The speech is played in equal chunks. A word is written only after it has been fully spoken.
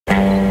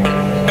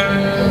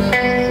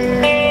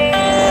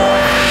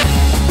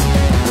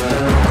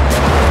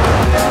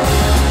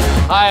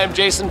I'm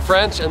Jason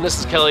French, and this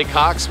is Kelly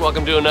Cox.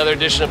 Welcome to another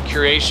edition of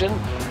Curation,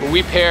 where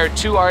we pair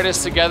two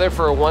artists together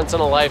for a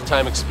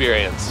once-in-a-lifetime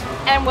experience.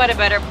 And what a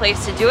better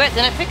place to do it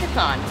than at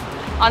Pickathon.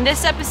 On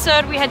this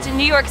episode, we head to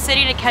New York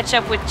City to catch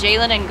up with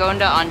Jalen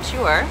N'Gonda on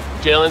tour.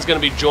 Jalen's going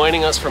to be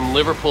joining us from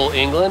Liverpool,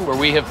 England, where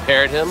we have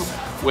paired him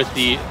with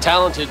the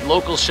talented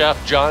local chef,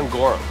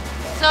 Gorham.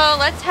 So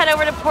let's head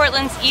over to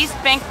Portland's East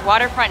Bank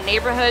waterfront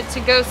neighborhood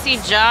to go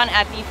see John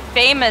at the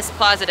famous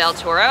Plaza del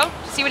Toro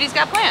to see what he's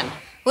got planned.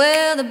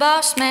 Well, the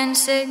boss man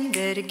said you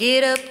better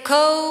get up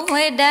cold,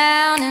 way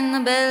down in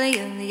the belly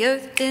of the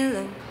earth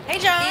below. Hey,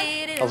 John.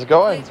 How's it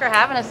going? Thanks for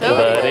having us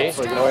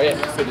over. How are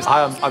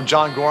you? I'm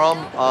John Gorham.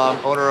 I'm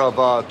owner of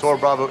Toro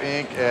Bravo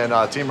Inc. and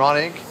Team Ron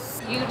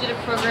Inc. You did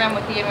a program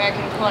with the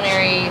American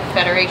Culinary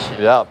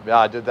Federation. Yeah,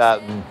 I did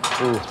that in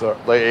the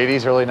late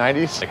 80s, early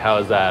 90s. Like, how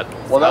has that?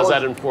 Well, how's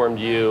that informed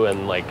you,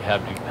 and like, have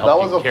you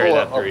helped you carry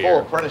that through your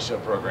full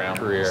apprenticeship program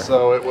career?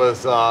 So it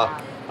was.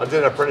 I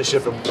did an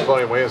apprenticeship in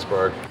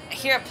Williamsburg.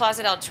 Here at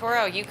Plaza del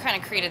Toro, you kind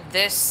of created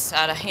this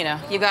out of,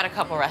 you got a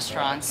couple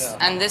restaurants,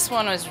 and this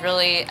one was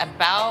really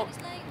about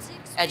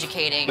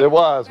educating. It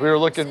was. We were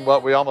looking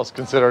what we almost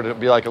considered to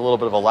be like a little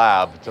bit of a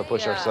lab to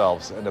push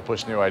ourselves and to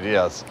push new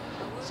ideas.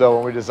 So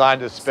when we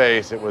designed this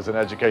space, it was an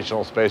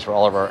educational space for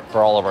all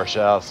of our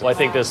chefs. Well, I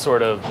think this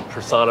sort of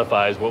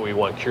personifies what we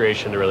want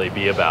curation to really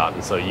be about.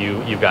 And so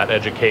you've got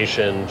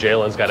education.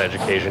 Jalen's got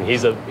education.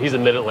 He's a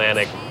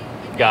Mid-Atlantic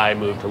guy,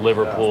 moved to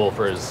Liverpool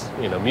for his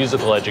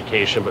musical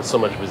education, but so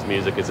much of his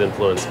music is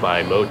influenced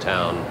by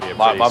Motown.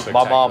 My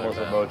mom was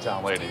a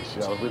Motown lady.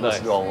 We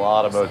listened to a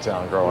lot of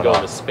Motown growing up.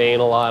 Going to Spain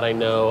a lot, I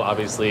know.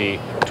 Obviously,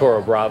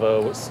 Toro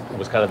Bravo was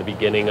kind of the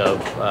beginning of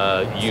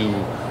you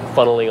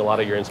funneling a lot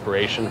of your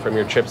inspiration from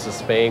your trips to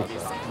Spain.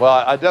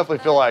 Well, I definitely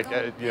feel like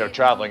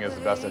traveling is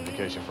the best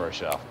education for a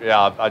chef.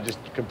 Yeah, I just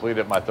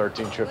completed my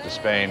 13th trip to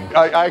Spain.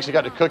 I actually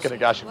got to cook in a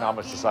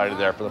gastronomic society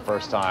there for the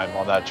first time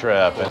on that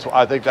trip. And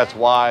I think that's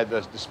why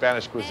the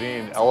Spanish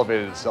cuisine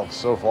elevated itself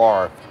so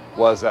far,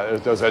 was that it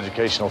was those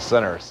educational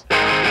centers.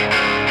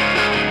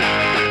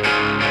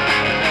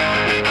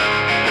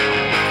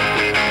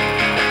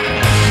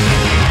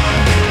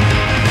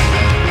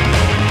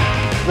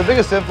 The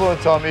biggest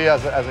influence on me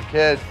as a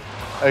kid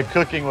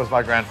cooking was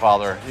my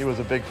grandfather. He was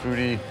a big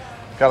foodie,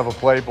 kind of a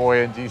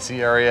playboy in DC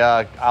area,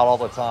 out all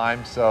the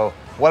time. So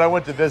when I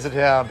went to visit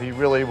him, he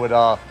really would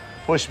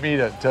push me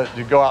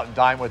to go out and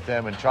dine with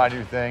him and try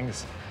new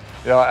things.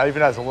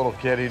 Even as a little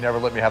kid, he never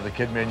let me have the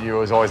kid menu. It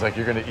was always like,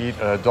 you're gonna eat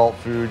adult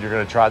food, you're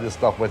gonna try this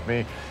stuff with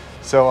me.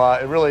 So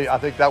I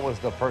think that was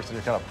the person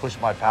who kind of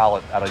pushed my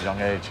palate at a young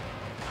age.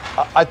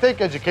 I think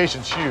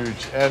education's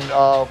huge. And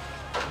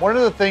one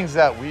of the things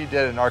that we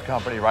did in our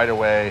company right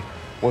away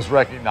was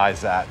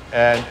recognize that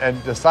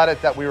and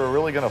decided that we were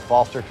really going to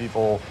foster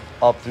people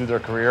up through their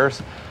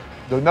careers.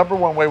 The number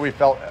one way we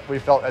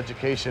felt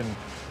education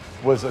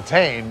was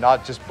attained,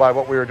 not just by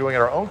what we were doing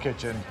in our own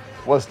kitchen,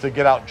 was to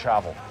get out and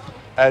travel.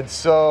 And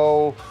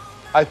so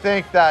I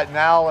think that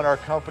now in our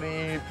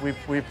company,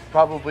 we've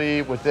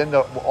probably, within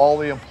all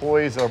the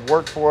employees that have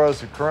worked for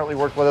us, who currently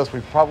work with us,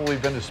 we've probably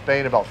been to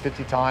Spain about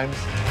 50 times.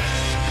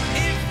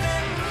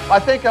 I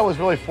think I was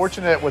really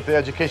fortunate with the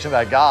education that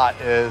I got.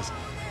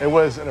 It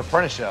was an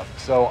apprenticeship,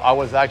 so I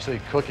was actually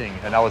cooking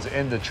and I was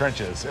in the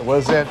trenches. It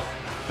wasn't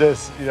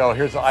this,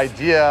 here's the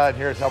idea and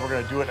here's how we're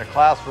going to do it in a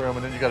classroom,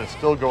 and then you got to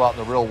still go out in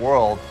the real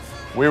world.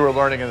 We were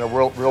learning in a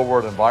real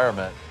world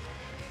environment.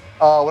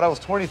 When I was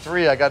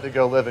 23, I got to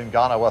go live in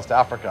Ghana, West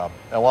Africa.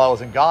 And while I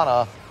was in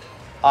Ghana,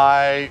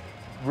 I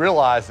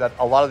realized that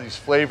a lot of these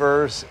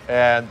flavors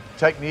and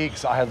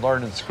techniques I had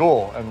learned in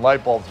school, and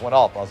light bulbs went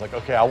up. I was like,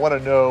 okay, I want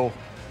to know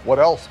what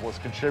else was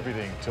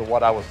contributing to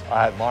what I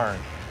had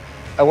learned.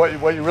 And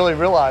what you really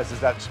realize is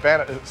that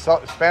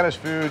Spanish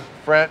food,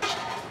 French,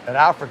 and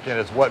African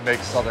is what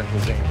makes Southern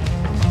cuisine.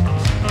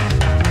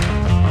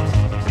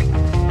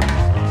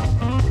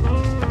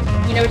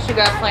 You know what you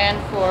got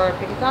planned for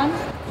Pickathon?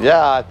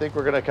 Yeah, I think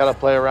we're going to kind of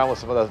play around with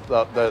some of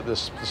the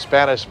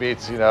Spanish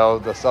meets,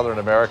 the Southern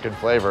American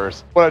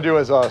flavors. What I do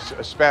is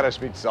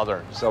Spanish meets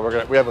Southern.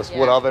 So we have a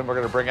wood oven we're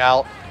going to bring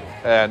out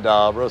and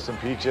roast some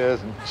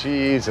peaches and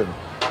cheese and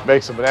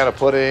make some banana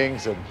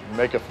puddings and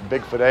make a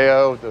big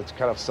fideo that's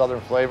kind of Southern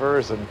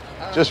flavors, and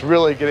just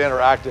really get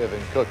interactive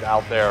and cook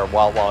out there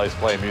while he's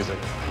playing music.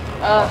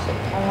 Awesome.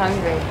 I'm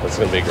hungry. It's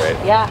going to be great.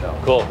 Yeah.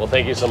 Cool. Well,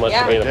 thank you so much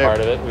for being a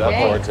part of it. We look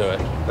forward to it.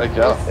 Thank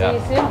you. We'll see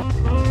you soon.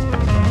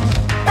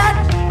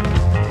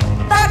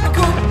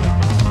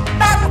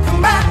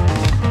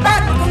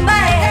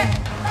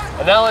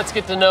 And now let's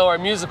get to know our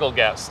musical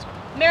guest.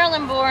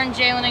 Maryland-born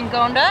Jalen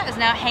N'Gonda is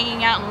now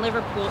hanging out in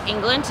Liverpool,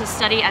 England to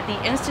study at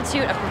the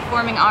Institute of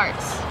Performing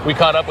Arts. We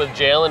caught up with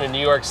Jalen in New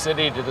York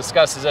City to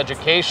discuss his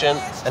education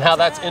and how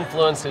that's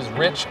influenced his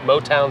rich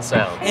Motown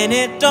sound. And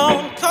it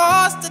don't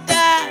cost a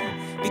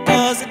dime,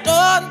 because it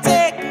don't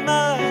take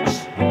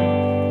much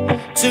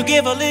to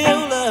give a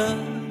little love.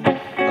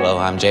 Hello,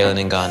 I'm Jalen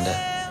N'Gonda.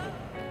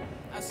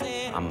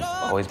 I've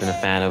always been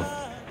a fan of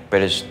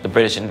the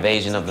British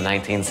invasion of the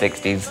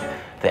 1960s.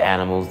 The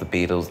Animals, the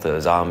Beatles, the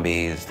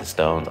Zombies, the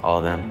Stones, all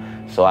of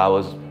them. So I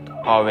was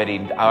I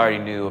already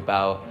knew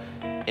about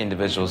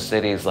individual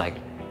cities like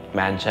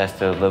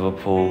Manchester,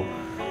 Liverpool,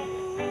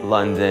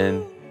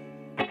 London.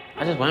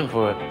 I just went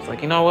for it. It's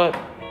like, you know what?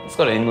 Let's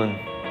go to England.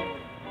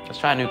 Let's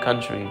try a new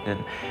country.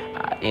 And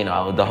you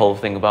know, the whole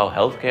thing about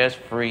healthcare is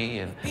free,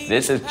 and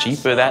this is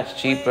cheaper, that's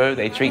cheaper.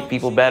 They treat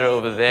people better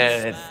over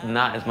there. It's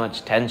not as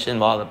much tension,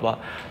 blah, blah, blah.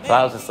 So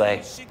I was just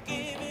like,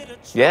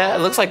 yeah, it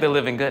looks like they're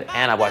living good.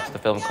 And I watched the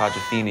film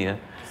Cartagena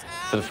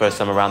for the first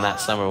time around that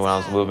summer when I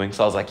was moving.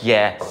 So I was like,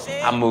 yeah,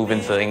 I'm moving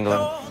to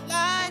England.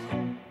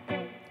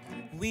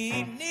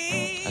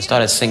 I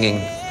started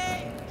singing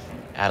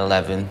at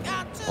 11.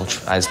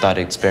 I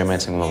started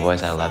experimenting with my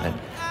voice at 11.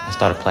 I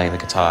started playing the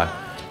guitar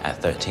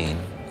at 13.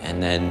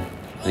 And then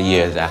the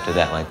years after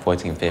that, like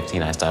 14,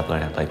 15, I started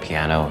learning how to play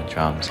piano and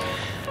drums.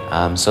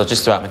 So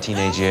just throughout my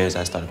teenage years,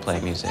 I started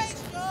playing music.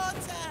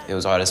 It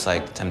was artists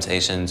like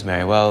Temptations,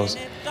 Mary Wells,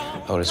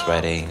 Otis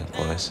Redding, of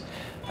course,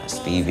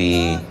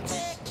 Stevie.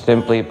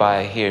 Simply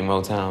by hearing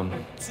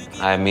Motown,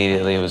 I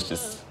immediately was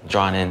just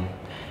drawn in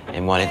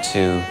and wanted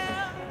to,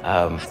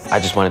 I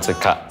just wanted to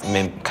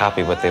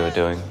copy what they were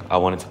doing. I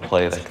wanted to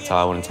play that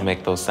guitar. I wanted to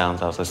make those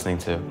sounds I was listening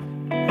to.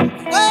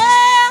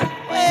 Well,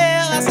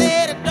 I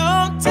said it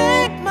don't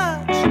take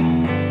much.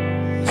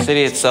 The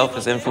city itself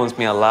has influenced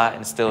me a lot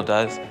and still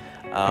does,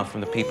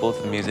 from the people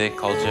to the music,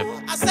 culture.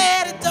 I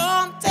said it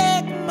don't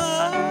take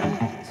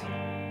much.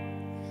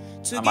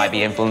 I might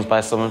be influenced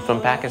by someone from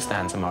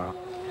Pakistan tomorrow.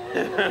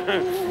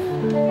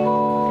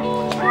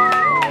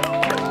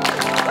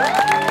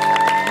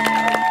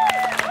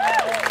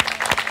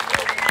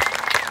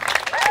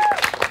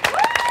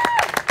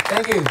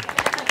 Thank you.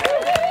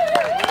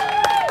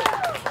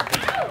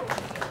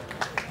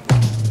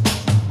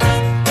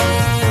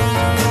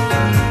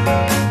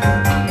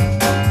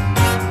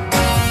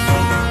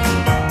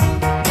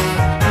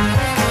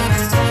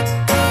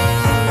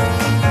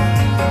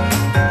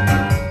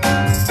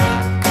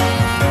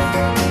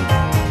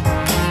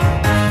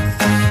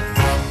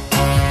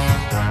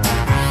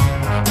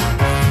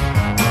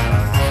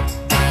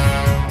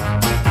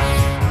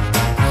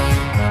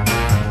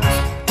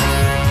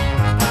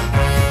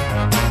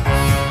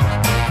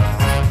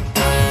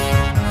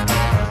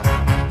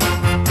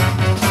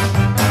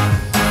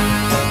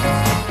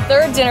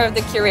 Dinner of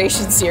the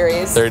Curation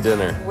Series. Third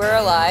dinner. We're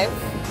alive,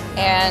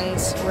 and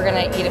we're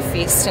gonna eat a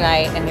feast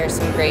tonight and hear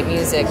some great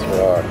music. We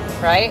are.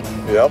 Right?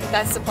 Yep.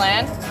 That's the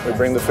plan? We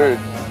bring the food.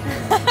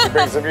 You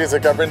bring some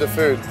music, I bring the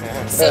food.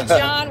 So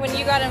John, when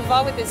you got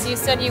involved with this, you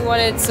said you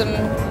wanted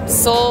something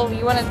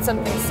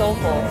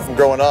soulful.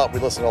 Growing up, we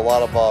listened to a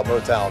lot of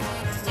Motown.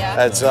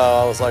 Yeah. And so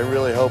I was like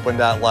really hoping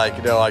that like,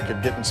 you know, I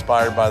could get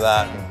inspired by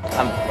that.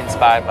 I'm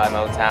inspired by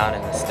Motown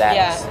and the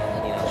Stax,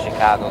 you know,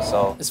 Chicago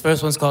soul. This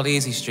first one's called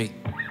Easy Street.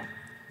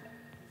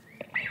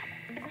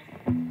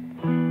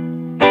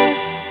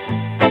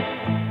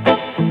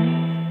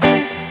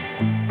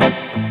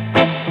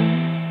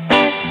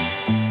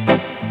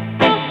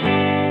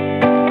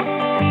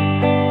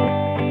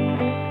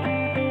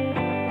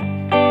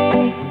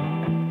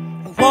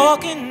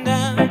 Walking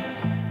down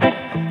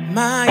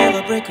my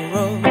yellow brick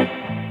road,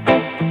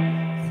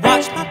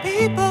 watch my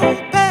people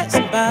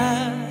passing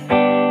by.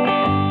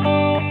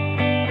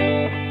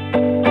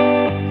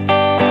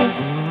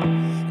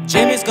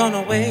 Jimmy's gone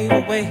away,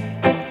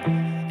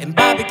 and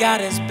Bobby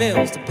got his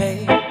bills to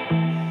pay.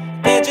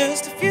 They're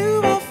just a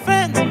few old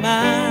friends of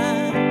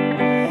mine.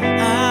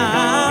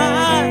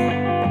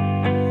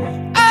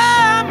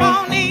 I'm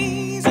on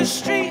Easy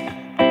Street,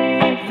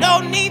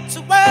 no need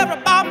to worry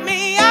about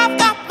me. I've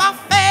got my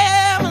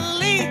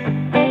family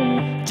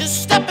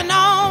just stepping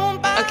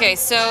on by. Okay,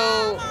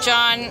 so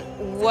John,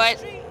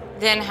 what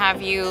then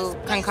have you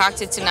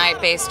concocted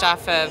tonight based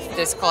off of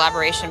this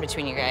collaboration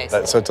between you guys?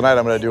 So tonight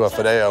I'm going to do a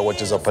fideo,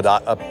 which is a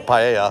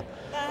paella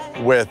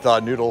with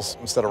noodles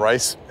instead of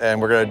rice.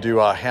 And we're going to do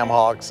ham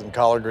hocks and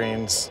collard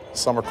greens,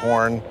 summer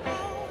corn,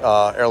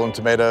 heirloom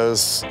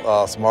tomatoes,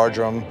 some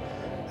marjoram.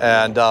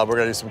 And we're going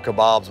to do some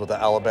kebabs with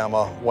the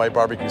Alabama white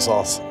barbecue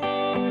sauce.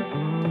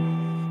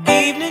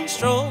 Evening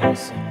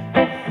strolls,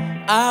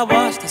 I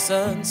watch the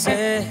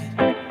sunset.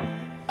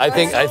 I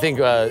think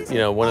you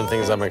know, one of the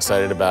things I'm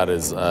excited about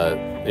is you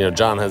know,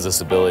 John has this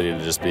ability to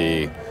just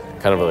be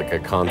kind of like a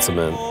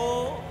consummate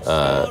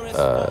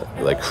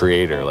like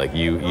creator. Like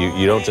you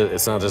don't just,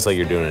 it's not just like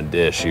you're doing a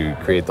dish, you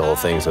create the whole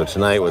thing. So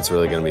tonight what's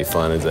really going to be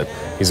fun is that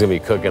he's going to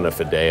be cooking a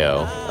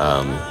fideo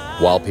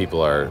while people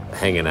are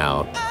hanging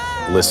out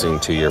listening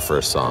to your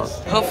first song.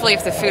 Hopefully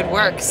if the food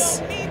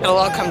works, it'll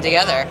all come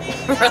together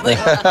really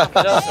well.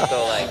 But also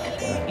though, like,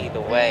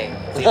 either way,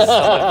 either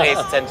someone pays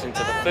attention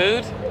to the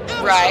food,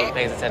 Right. someone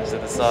pays attention to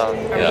the song.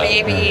 Or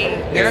maybe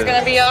you're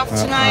gonna be off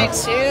tonight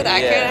too. That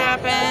could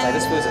Like, happen.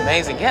 this food's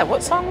amazing. Yeah,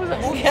 what song was it?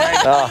 Like,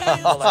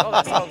 oh,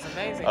 that song's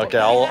amazing. Okay,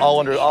 I'll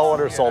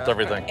undersalt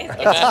everything. You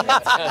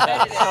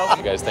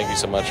guys, thank you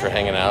so much for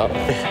hanging out.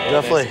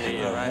 Definitely.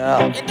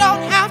 Yeah. You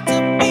don't have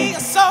to be a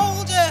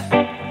soldier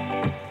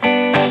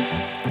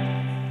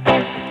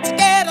to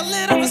get a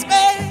little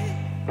respect.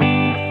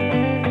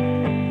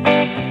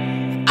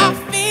 I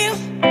feel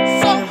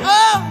so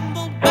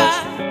humbled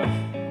by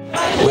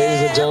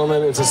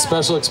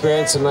special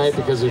experience tonight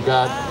because we've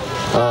got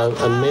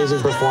an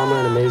amazing performer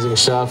and amazing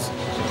chef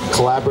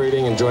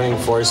collaborating and joining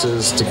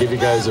forces to give you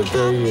guys a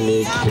very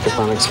unique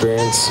Pickathon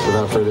experience.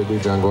 Without further ado,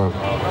 John Gorham.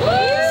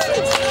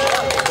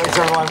 Thanks,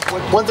 everyone.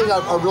 One thing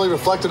I really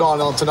reflected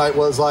on tonight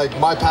was like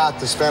my path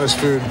to Spanish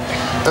food.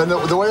 And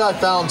the way I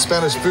found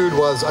Spanish food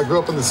was I grew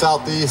up in the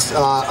Southeast.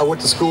 I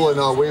went to school in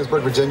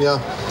Williamsburg, Virginia.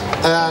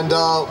 And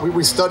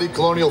we studied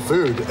colonial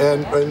food.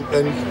 And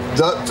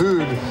that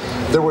food,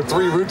 there were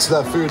 3 roots to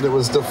that food. It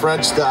was the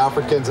French, the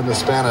Africans, and the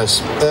Spanish.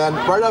 And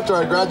right after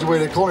I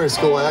graduated culinary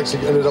school, I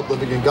actually ended up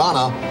living in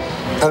Ghana.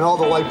 And all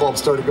the light bulbs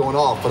started going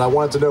off. And I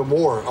wanted to know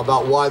more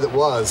about why that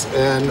was.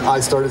 And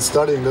I started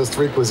studying those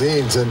 3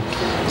 cuisines and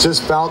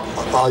just found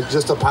a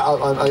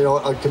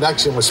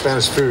connection with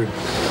Spanish food.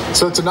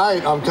 So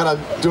tonight, I'm kind of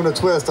doing a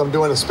twist. I'm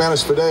doing a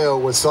Spanish fideo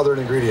with Southern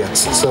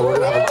ingredients. So we're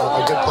going to have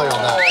a good play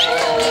on that.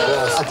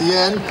 Yes. At the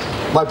end,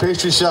 my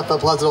pastry chef at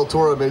Plaza del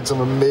Toro made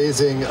some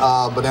amazing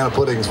banana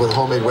puddings with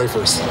homemade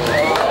wafers.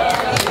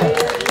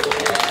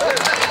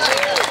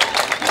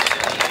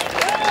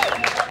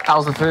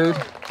 How's the food?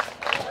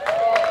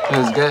 It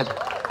was good.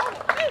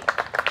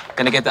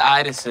 Gonna get the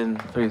itis in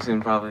pretty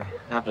soon, probably,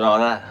 after all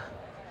that.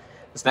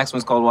 This next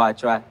one's called Why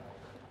Try.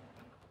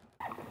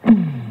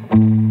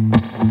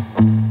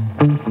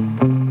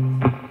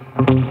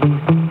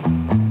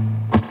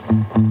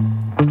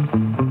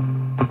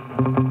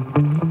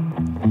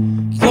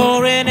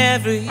 You're in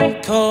every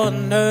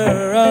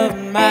corner of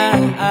my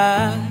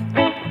eye.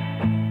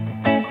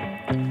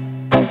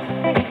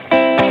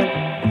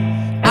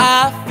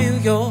 I feel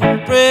your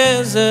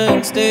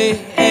presence day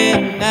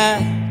and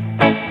night.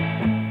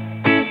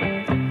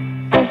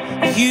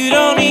 You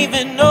don't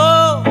even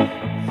know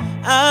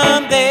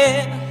I'm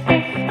there.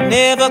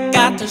 Never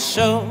got to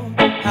show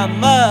how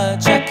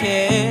much I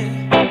care.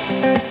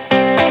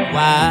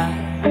 Why?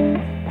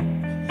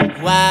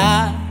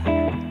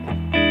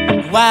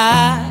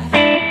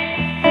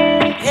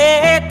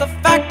 Hate the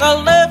fact I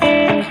love you.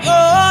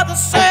 You're the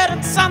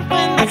certain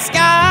something that's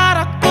got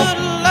a good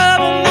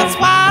love, and that's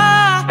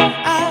why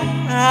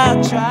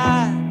I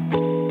try.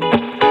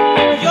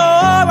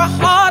 You're a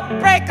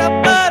heartbreaker,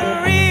 but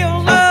a real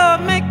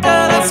love maker.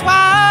 That's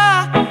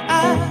why I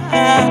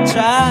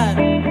try.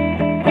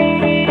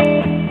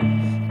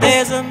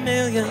 There's a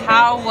million.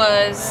 How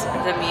was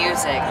the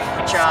music,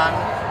 John?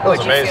 It was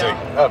What'd you amazing.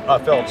 feel? I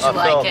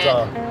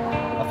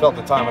felt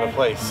the time and the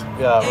place.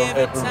 Yeah,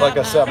 like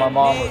I said, my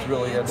mom was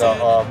really into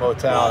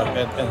Motown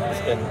and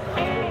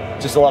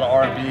just a lot of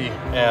R&B,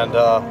 and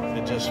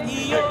it just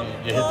you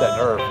hit that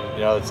nerve.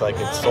 You know, it's like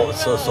it's so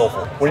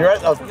soulful. When you're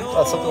at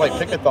something like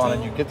Pickathon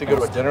and you get to go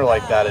to a dinner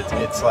like that,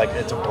 it's like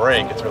it's a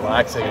break. It's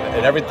relaxing,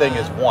 and everything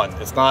is one.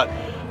 It's not.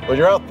 When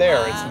you're out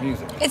there, it's the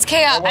music. It's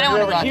chaos. I don't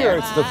want to go out here, there.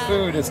 it's the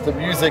food, it's the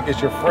music, it's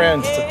your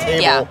friends, it's a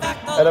table,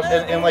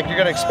 and like you're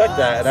gonna expect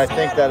that, and I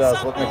think that is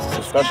what makes it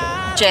so special.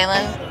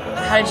 Jalen,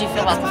 how did you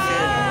feel about the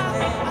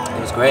food? It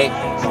was great.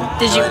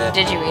 Did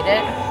you eat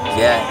it?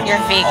 Yeah.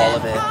 You're vegan. All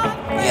of it.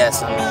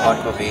 Yes, I'm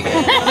hardcore vegan.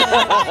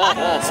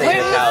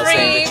 Save the cows,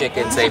 save the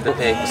chicken, save the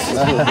pigs.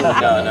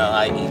 No,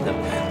 I eat them.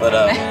 But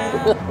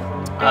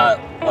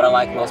what I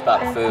liked most about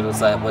the food was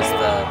the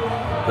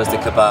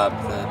kebab,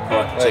 the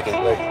pork chicken.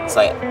 It's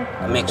like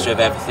a mixture of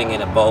everything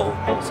in a bowl.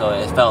 So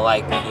it felt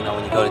like, you know,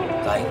 when you go to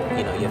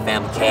your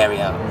family carry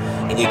out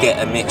and you get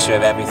a mixture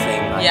of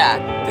everything, like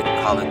the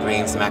collard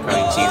greens, the macaroni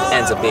and cheese, it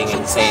ends up being an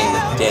insane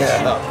dish.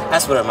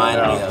 That's what it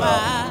reminded me of.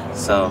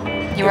 So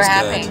you were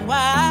happy. Lord,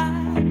 why?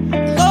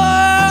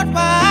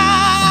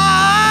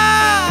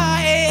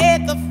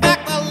 The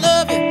fact I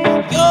love you.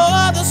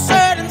 You're the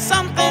certain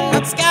something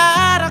that's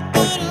got a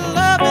good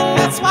love, and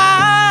that's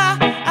why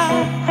I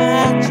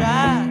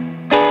try.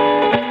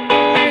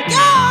 You're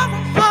a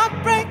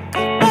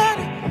heartbreaker, but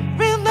a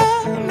real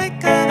love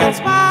maker. That's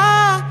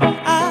why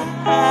I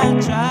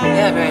try.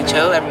 Yeah, very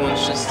chill.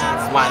 Everyone's just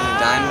wine and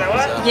dine.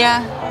 So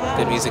Yeah.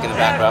 good music in the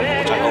background,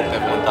 which I hope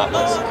everyone thought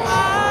was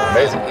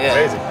amazing. Yeah.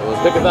 Amazing. It was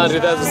Pickathon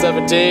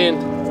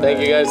 2017. Thank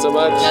you guys so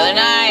much. Another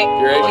night.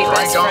 Great. We'll be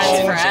best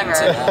friends forever.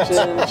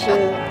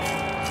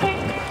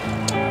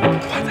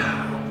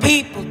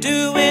 People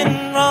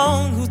doing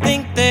wrong who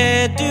think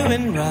they're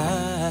doing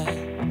right.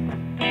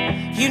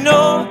 You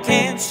know I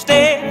can't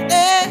stay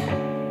there.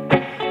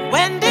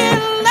 When did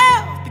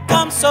love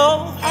become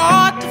so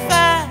hard to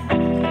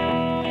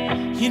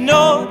find? You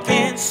know I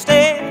can't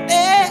stay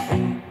there.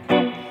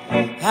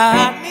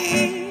 I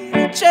need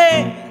a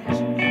change.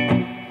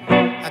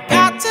 I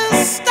got to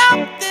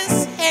stop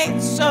this hate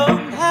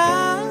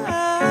somehow.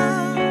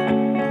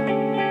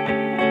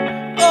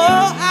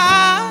 Oh,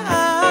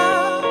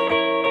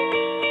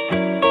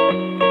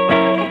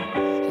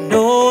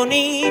 no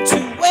need to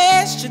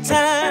waste your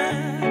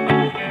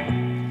time,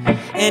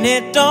 and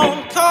it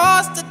don't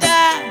cost a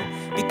dime,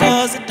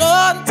 because it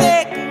don't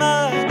take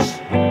much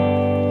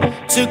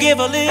to give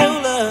a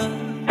little love.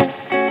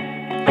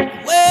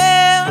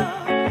 Well,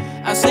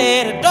 I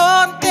said it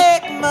don't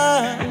take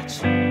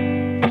much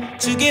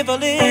to give a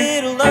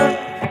little love.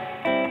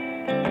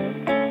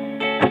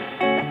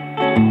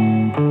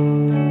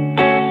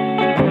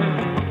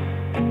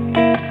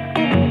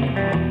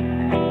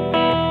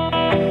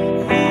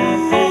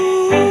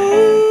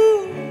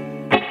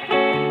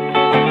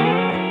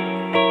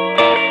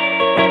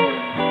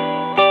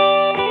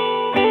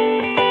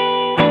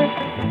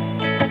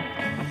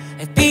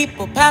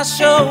 pass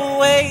your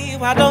way,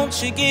 why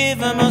don't you give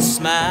him a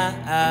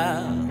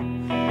smile?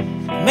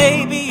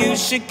 Maybe you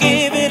should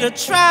give it a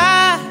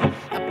try.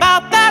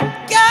 About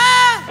that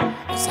guy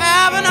who's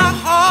having a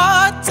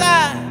hard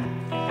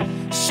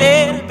time.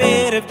 Shed a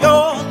bit of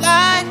your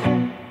light.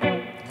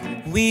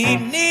 We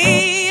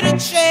need a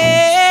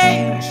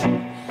change.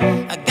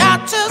 I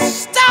got to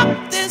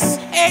stop this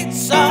hate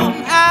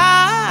somehow.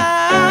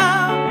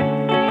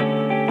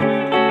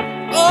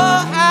 Oh,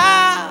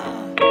 how?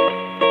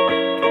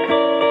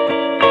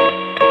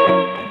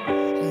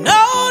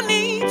 No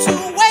need to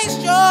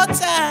waste your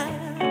time.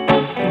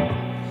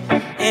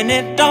 And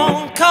it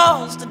don't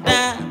cost a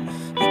dime,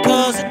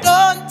 because it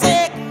don't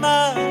take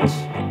much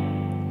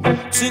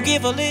to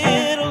give a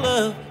little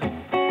love.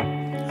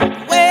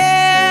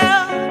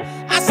 Well,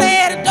 I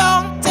said it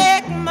don't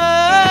take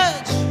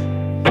much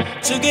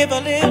to give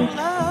a little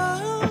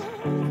love.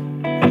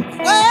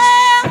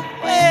 Well,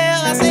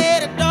 I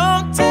said it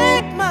don't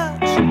take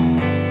much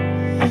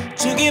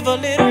to give a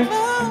little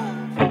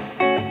love.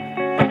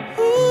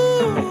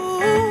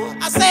 Ooh,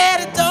 I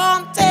said it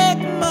don't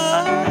take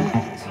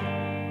much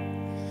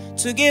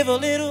to give a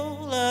little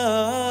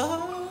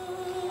love.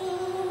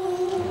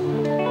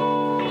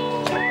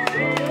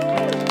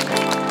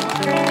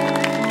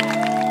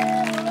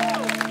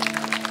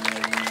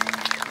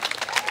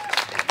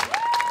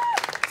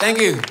 Thank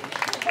you.